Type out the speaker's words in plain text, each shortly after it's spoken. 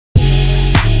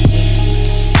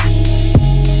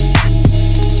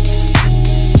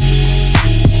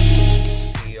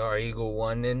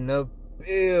One in the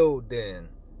building.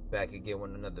 Back again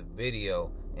with another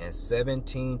video. And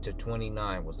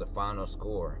 17-29 was the final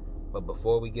score. But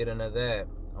before we get into that,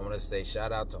 I want to say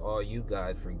shout out to all you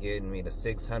guys for getting me to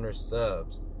 600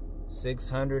 subs.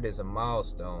 600 is a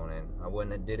milestone, and I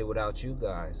wouldn't have did it without you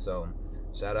guys. So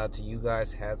shout out to you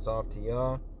guys. Hats off to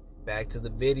y'all. Back to the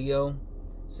video.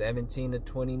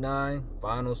 17-29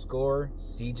 final score.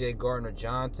 CJ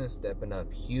Gardner-Johnson stepping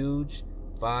up huge.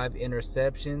 5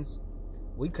 interceptions.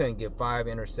 We couldn't get 5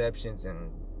 interceptions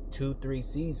in 2-3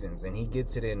 seasons, and he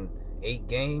gets it in 8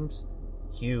 games.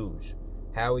 Huge.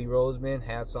 Howie Roseman,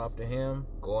 hats off to him.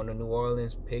 Going to New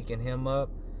Orleans, picking him up.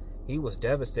 He was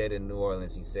devastated in New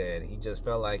Orleans, he said. He just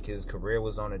felt like his career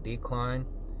was on a decline.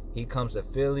 He comes to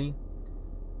Philly,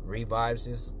 revives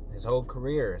his whole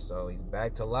career. So he's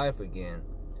back to life again.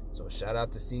 So shout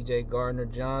out to CJ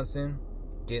Gardner-Johnson,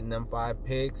 getting them 5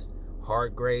 picks.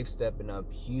 Hargrave stepping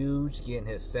up huge, getting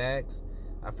his sacks.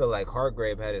 I feel like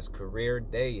Hargrave had his career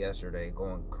day yesterday,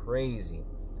 going crazy.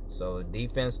 So the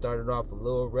defense started off a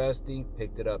little rusty,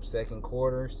 picked it up second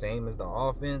quarter, same as the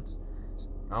offense.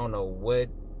 I don't know what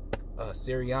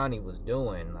Sirianni was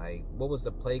doing. Like, what was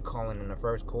the play calling in the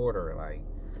first quarter? Like,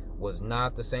 was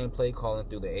not the same play calling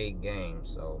through the 8 games.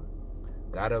 So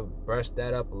gotta brush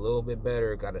that up a little bit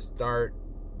better. Gotta start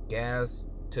gas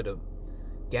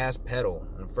pedal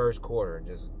in the first quarter.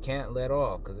 Just can't let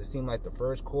off, because it seemed like the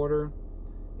first quarter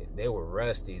they were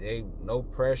rusty. No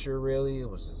pressure really. It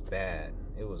was just bad.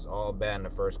 It was all bad in the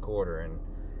first quarter, and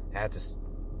had to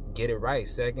get it right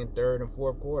second, third, and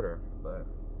fourth quarter. But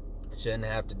shouldn't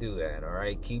have to do that. All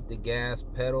right, keep the gas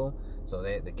pedal so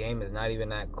that the game is not even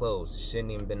that close. It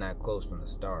shouldn't even been that close from the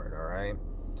start. All right.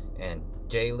 And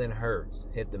Jalen Hurts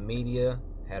hit the media,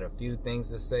 had a few things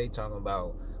to say, talking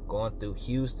about going through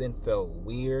Houston. Felt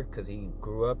weird because he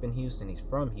grew up in Houston. He's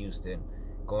from Houston.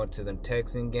 Going to them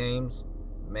Texan games,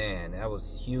 man, that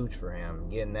was huge for him,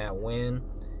 getting that win.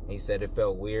 He said it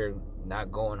felt weird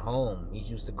not going home. He's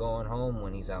used to going home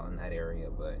when he's out in that area,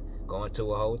 but going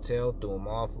to a hotel threw him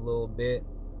off a little bit.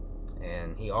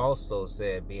 And he also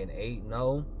said being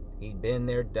 8-0, he'd been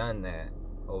there, done that.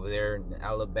 Over there in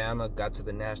Alabama, got to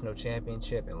the national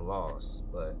championship and lost.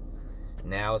 But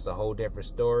now it's a whole different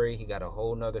story. He got a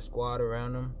whole nother squad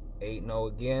around him.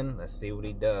 8-0 again. Let's see what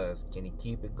he does. Can he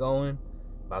keep it going?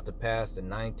 About to pass the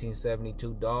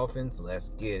 1972 Dolphins. Let's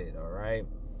get it, all right?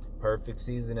 Perfect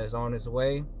season is on its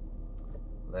way.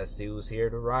 Let's see who's here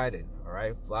to ride it, all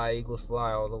right? Fly, Eagles,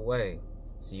 fly all the way.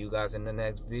 See you guys in the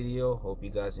next video. Hope you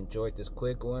guys enjoyed this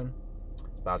quick one.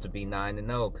 It's about to be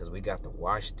 9-0 because we got the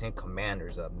Washington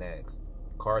Commanders up next.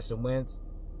 Carson Wentz,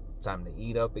 time to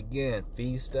eat up again.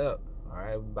 Feast up, all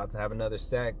right? We're about to have another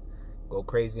sack. Go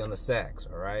crazy on the sacks,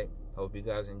 all right? Hope you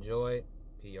guys enjoyed.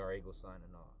 PR Eagles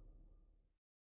signing off.